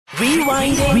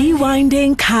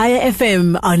Rewinding Kaya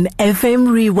FM on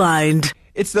FM Rewind.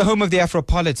 It's the home of the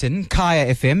Afropolitan,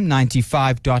 Kaya FM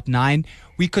 95.9.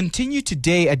 We continue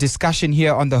today a discussion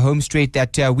here on the home straight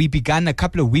that we began a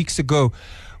couple of weeks ago.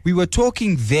 We were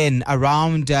talking then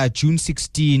around June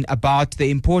 16 about the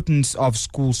importance of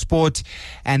school sport.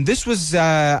 And this was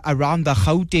around the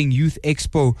Gauteng Youth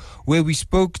Expo, where we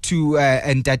spoke to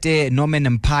Ntate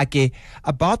Moemise Mphake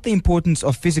about the importance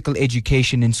of physical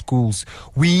education in schools.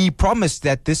 We promised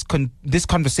that this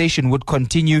conversation would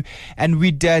continue, and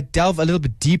we'd delve a little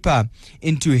bit deeper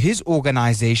into his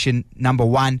organization, number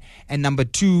one, and number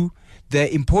two,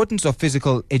 the importance of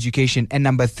physical education, and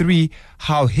number three,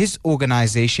 how his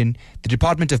organization, the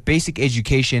Department of Basic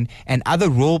Education, and other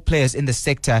role players in the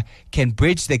sector can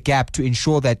bridge the gap to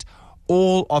ensure that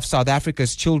all of South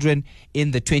Africa's children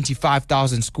in the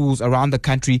 25,000 schools around the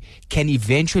country can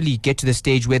eventually get to the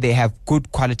stage where they have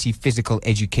good quality physical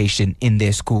education in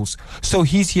their schools. So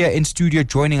he's here in studio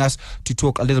joining us to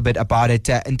talk a little bit about it.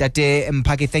 Ntate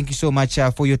Mphake, thank you so much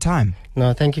for your time.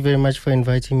 No, thank you very much for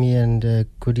inviting me, and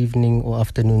good evening or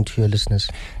afternoon to your listeners.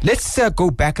 Let's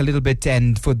go back a little bit,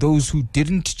 and for those who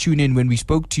didn't tune in when we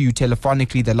spoke to you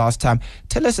telephonically the last time,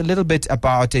 tell us a little bit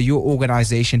about your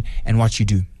organization and what you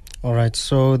do. All right,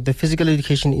 so the Physical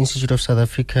Education Institute of South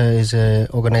Africa is an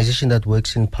organization that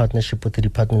works in partnership with the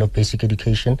Department of Basic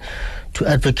Education to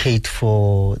advocate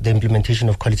for the implementation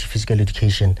of quality physical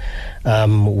education,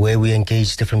 where we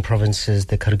engage different provinces,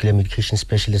 the curriculum education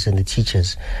specialists and the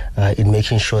teachers in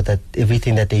making sure that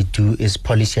everything that they do is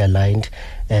policy aligned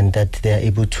and that they are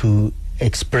able to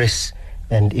express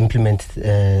and implement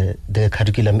the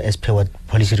curriculum as per what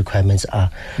policy requirements are.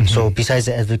 Mm-hmm. So besides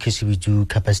the advocacy, we do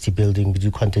capacity building, we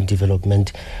do content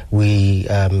development, we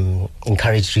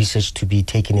encourage research to be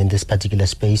taken in this particular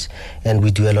space, and we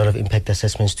do a lot of impact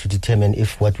assessments to determine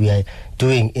if what we are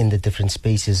doing in the different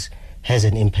spaces has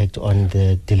an impact on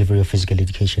the delivery of physical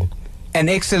education. An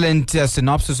excellent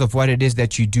synopsis of what it is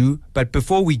that you do. But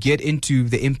before we get into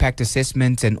the impact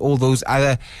assessment and all those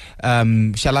other,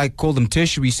 shall I call them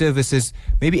tertiary services,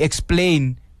 maybe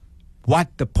explain what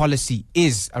the policy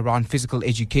is around physical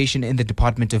education in the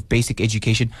Department of Basic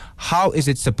Education. How is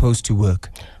it supposed to work?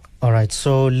 All right,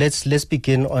 so let's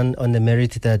begin on the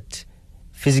merit that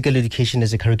physical education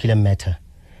is a curriculum matter.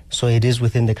 So it is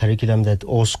within the curriculum that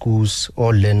all schools,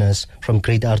 all learners from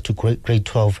grade R to grade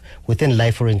 12 within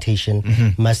life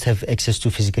orientation must have access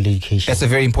to physical education. That's a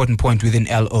very important point within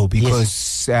LO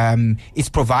because it's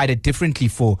provided differently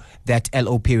for that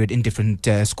LO period in different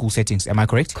school settings. Am I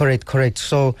correct? Correct.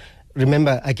 So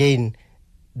remember, again,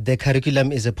 the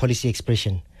curriculum is a policy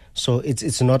expression. So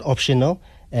it's not optional,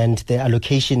 and the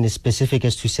allocation is specific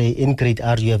as to say in grade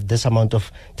R you have this amount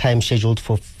of time scheduled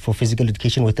for physical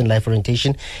education within life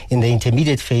orientation. In the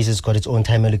intermediate phase, it's got its own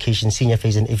time allocation, senior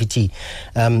phase and FET.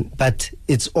 But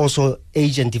it's also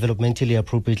age and developmentally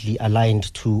appropriately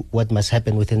aligned to what must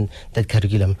happen within that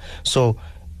curriculum. So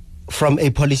from a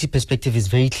policy perspective, it's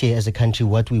very clear as a country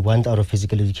what we want out of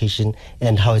physical education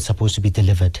and how it's supposed to be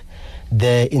delivered.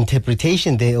 The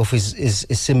interpretation thereof is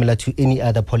similar to any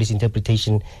other policy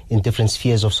interpretation in different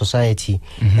spheres of society.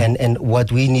 And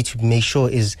what we need to make sure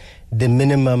is the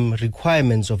minimum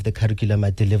requirements of the curriculum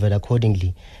are delivered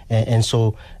accordingly. And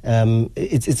so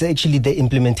it's actually the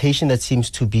implementation that seems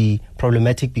to be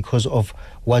problematic because of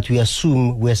what we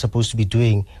assume we're supposed to be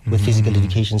doing with physical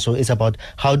education. So it's about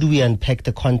how do we unpack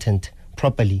the content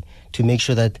properly to make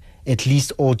sure that at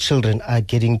least all children are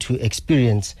getting to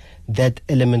experience that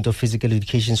element of physical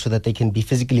education so that they can be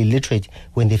physically literate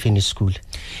when they finish school.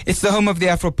 It's the home of the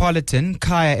Afropolitan,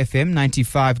 Kaya FM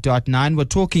 95.9. We're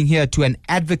talking here to an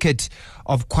advocate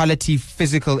of quality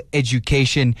physical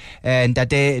education,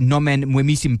 Ntate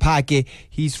Moemise Mphake.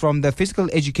 He's from the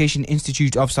Physical Education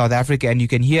Institute of South Africa, and you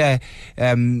can hear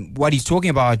what he's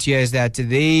talking about here is that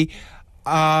they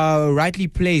are rightly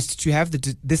placed to have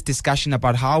this discussion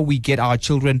about how we get our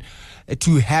children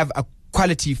to have a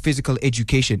quality physical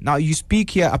education. Now, you speak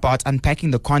here about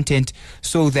unpacking the content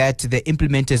so that the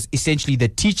implementers, essentially the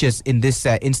teachers in this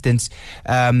instance,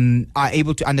 are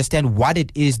able to understand what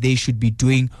it is they should be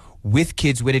doing with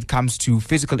kids when it comes to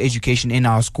physical education in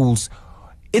our schools.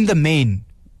 In the main,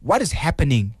 what is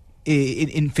happening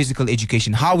in physical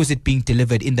education? How is it being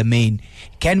delivered in the main?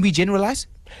 Can we generalize?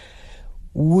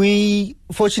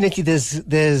 Fortunately,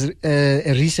 there's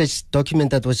a research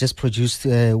document that was just produced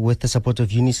with the support of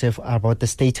UNICEF about the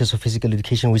status of physical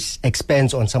education, which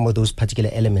expands on some of those particular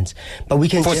elements. But we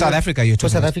can South Africa, you're talking for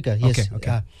South about? Africa, yes.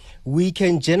 Okay. We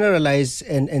can generalize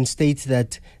and state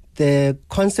that the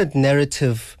constant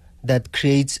narrative that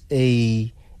creates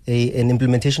an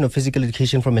implementation of physical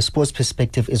education from a sports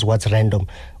perspective is what's random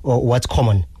or what's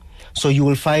common. So you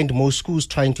will find most schools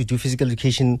trying to do physical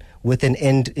education with an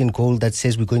end in goal that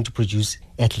says we're going to produce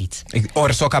athletes. Or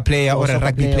a soccer player, or a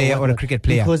rugby player, or a cricket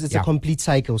player. Because it's a complete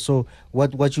cycle. So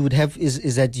what you would have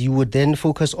is that you would then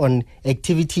focus on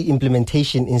activity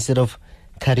implementation instead of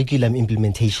curriculum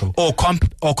implementation or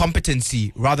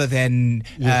competency rather than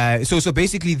so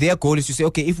basically their goal is to say,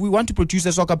 okay, if we want to produce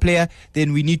a soccer player,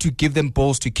 then we need to give them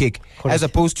balls to kick. Correct. As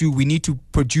opposed to we need to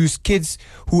produce kids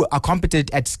who are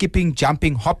competent at skipping,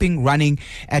 jumping, hopping, running,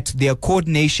 at their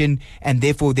coordination, and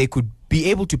therefore they could be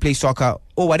able to play soccer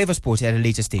or whatever sport at a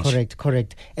later stage.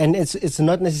 Correct. And it's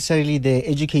not necessarily the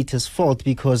educator's fault,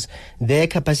 because their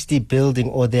capacity building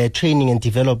or their training and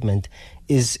development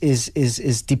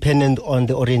is dependent on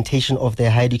the orientation of their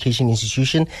higher education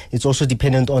institution. It's also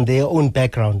dependent on their own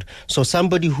background. So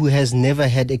somebody who has never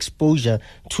had exposure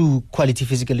to quality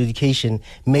physical education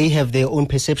may have their own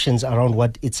perceptions around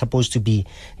what it's supposed to be.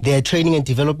 Their training and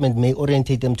development may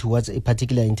orientate them towards a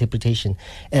particular interpretation.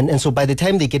 And so by the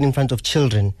time they get in front of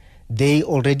children, they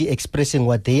already expressing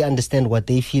what they understand, what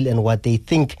they feel, and what they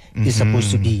think is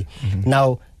supposed to be.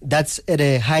 Now, that's at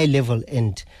a high level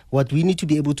end. What we need to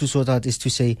be able to sort out is to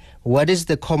say, what is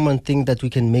the common thing that we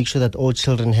can make sure that all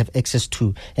children have access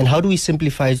to? And how do we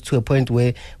simplify it to a point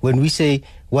where when we say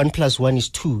 1 + 1 is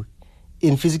 2,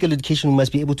 in physical education, we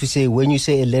must be able to say, when you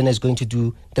say a learner is going to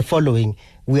do the following,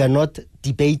 we are not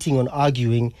debating or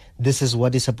arguing, this is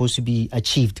what is supposed to be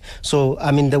achieved. So,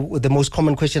 I mean, the most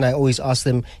common question I always ask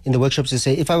them in the workshops is,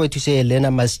 say, if I were to say a learner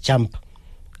must jump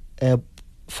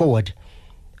forward,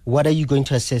 what are you going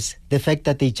to assess? The fact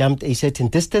that they jumped a certain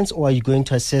distance, or are you going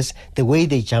to assess the way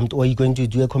they jumped, or are you going to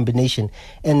do a combination?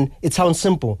 And it sounds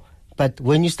simple, but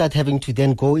when you start having to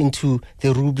then go into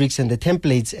the rubrics and the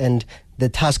templates and the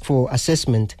task for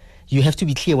assessment, you have to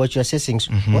be clear what you're assessing,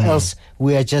 or else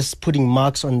we are just putting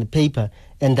marks on the paper,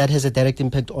 and that has a direct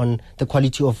impact on the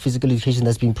quality of physical education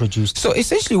that's being produced. So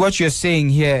essentially what you're saying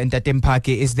here in Ntate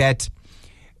Mphake is that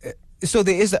so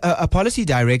there is a policy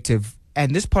directive,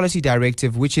 and this policy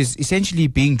directive, which is essentially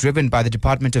being driven by the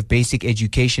Department of Basic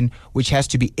Education, which has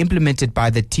to be implemented by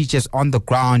the teachers on the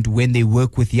ground when they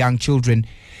work with young children,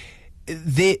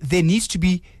 there needs to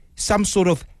be some sort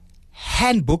of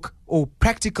handbook or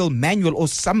practical manual or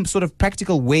some sort of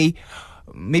practical way,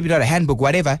 maybe not a handbook,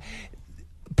 whatever,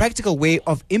 practical way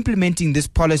of implementing this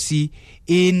policy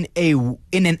in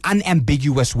an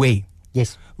unambiguous way.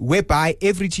 Yes. Whereby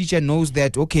every teacher knows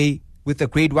that, okay, with the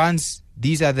grade ones,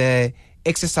 these are the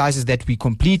exercises that we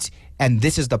complete, and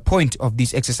this is the point of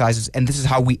these exercises, and this is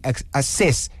how we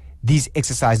assess these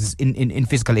exercises in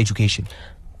physical education.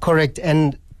 Correct.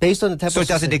 And based on the type So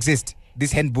does it exist,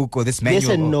 this handbook or this manual?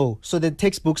 Yes and no. So the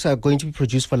textbooks are going to be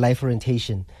produced for life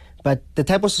orientation. But the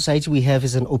type of society we have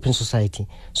is an open society.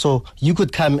 So you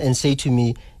could come and say to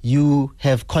me, you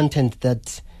have content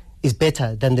that is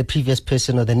better than the previous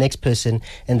person or the next person,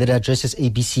 and that addresses A,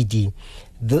 B, C, D.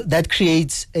 That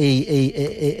creates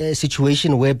a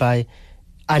situation whereby,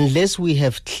 unless we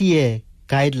have clear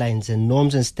guidelines and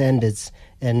norms and standards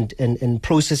and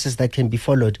processes that can be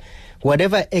followed,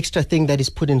 whatever extra thing that is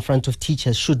put in front of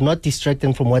teachers should not distract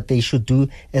them from what they should do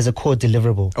as a core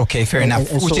deliverable. Okay, fair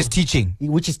enough. Which is teaching.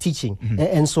 Which is teaching.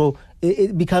 And so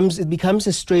it becomes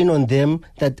a strain on them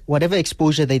that whatever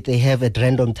exposure that they have at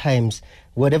random times,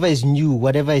 whatever is new,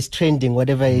 whatever is trending,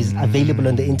 whatever is available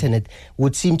on the internet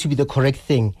would seem to be the correct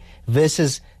thing,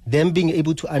 versus them being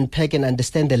able to unpack and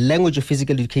understand the language of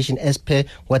physical education as per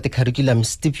what the curriculum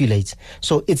stipulates.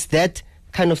 So it's that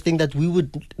kind of thing that we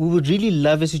would really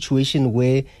love a situation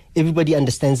where everybody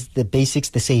understands the basics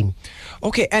the same.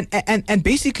 Okay, and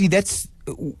basically that's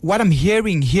what I'm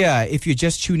hearing here. If you're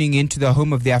just tuning into the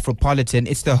home of the Afropolitan,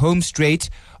 it's the Home Straight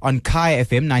on Kaya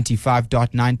FM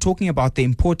 95.9, talking about the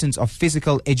importance of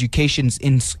physical education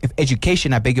in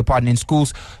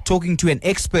schools, talking to an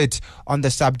expert on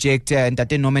the subject,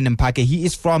 Ntate Moemise Mphake. He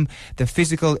is from the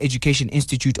Physical Education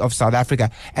Institute of South Africa.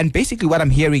 And basically what I'm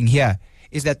hearing here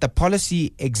is that the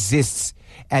policy exists,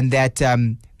 and that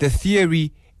the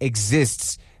theory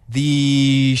exists,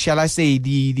 the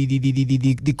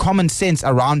common sense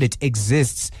around it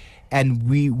exists, and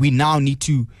we now need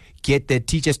to get the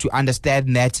teachers to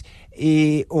understand that,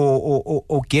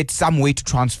 or get some way to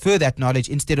transfer that knowledge,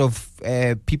 instead of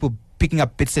people picking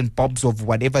up bits and bobs of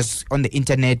whatever's on the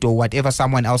internet or whatever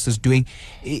someone else is doing.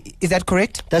 Is that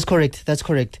correct? That's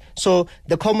correct. So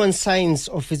the common science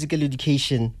of physical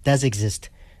education does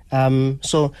exist.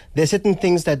 So there are certain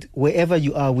things that wherever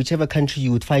you are, whichever country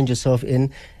you would find yourself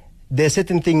in, there are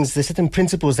certain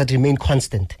principles that remain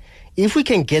constant. If we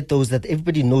can get those, that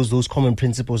everybody knows those common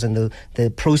principles and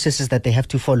the processes that they have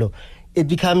to follow, it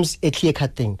becomes a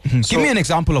clear-cut thing. Give me an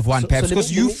example of one, perhaps,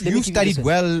 because you've studied this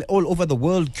well all over the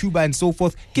world, Cuba and so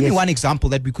forth. Give me one example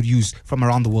that we could use from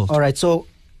around the world. All right, so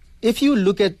if you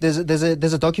look at, there's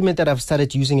a document that I've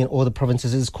started using in all the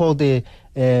provinces. It's called the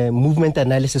Movement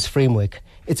Analysis Framework.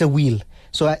 It's a wheel.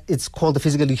 So it's called the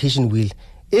Physical Education Wheel.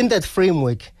 In that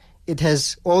framework, it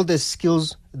has all the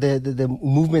skills, the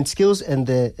movement skills and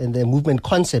the movement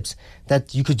concepts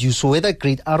that you could use. So whether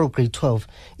grade R or grade 12,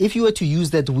 if you were to use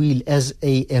that wheel as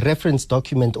a reference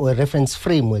document or a reference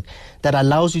framework that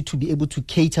allows you to be able to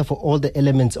cater for all the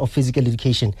elements of physical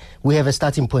education, we have a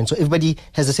starting point. So everybody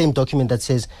has the same document that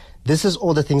says, this is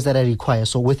all the things that I require.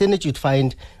 So within it, you'd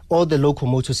find all the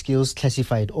locomotor skills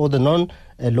classified, all the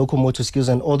non-locomotor skills,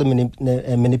 and all the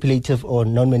manipulative or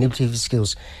non-manipulative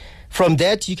skills. From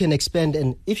that, you can expand,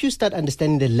 and if you start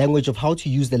understanding the language of how to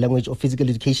use the language of physical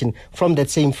education from that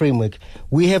same framework,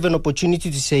 we have an opportunity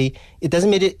to say, it doesn't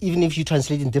matter even if you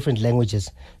translate in different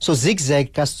languages. So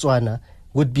zigzag ka Setswana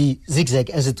would be zigzag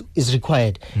as it is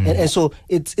required. And so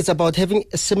it's about having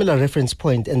a similar reference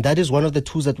point, and that is one of the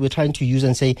tools that we're trying to use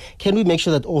and say, can we make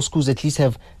sure that all schools at least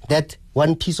have that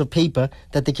one piece of paper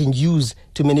that they can use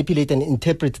to manipulate and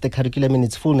interpret the curriculum in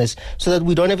its fullness, so that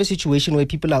we don't have a situation where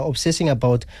people are obsessing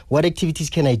about what activities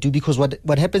can I do, because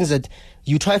what happens is that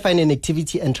you try find an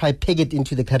activity and try peg it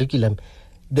into the curriculum.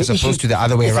 As opposed to the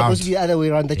other way around. It's supposed to be the other way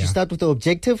around, that you start with the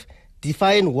objective,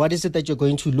 define what is it that you're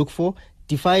going to look for,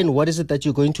 define what is it that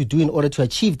you're going to do in order to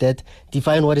achieve that,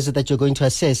 define what is it that you're going to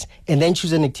assess, and then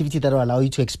choose an activity that will allow you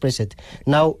to express it.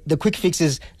 Now, the quick fix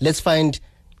is, let's find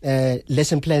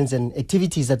lesson plans and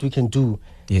activities that we can do.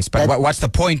 Yes, but what's the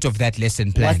point of that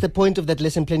lesson plan? What's the point of that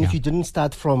lesson plan if you didn't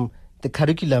start from the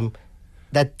curriculum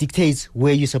that dictates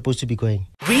where you're supposed to be going?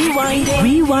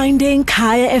 Rewinding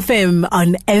Kaya FM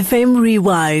on FM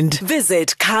Rewind.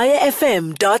 Visit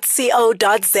kayafm.co.za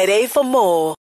for more.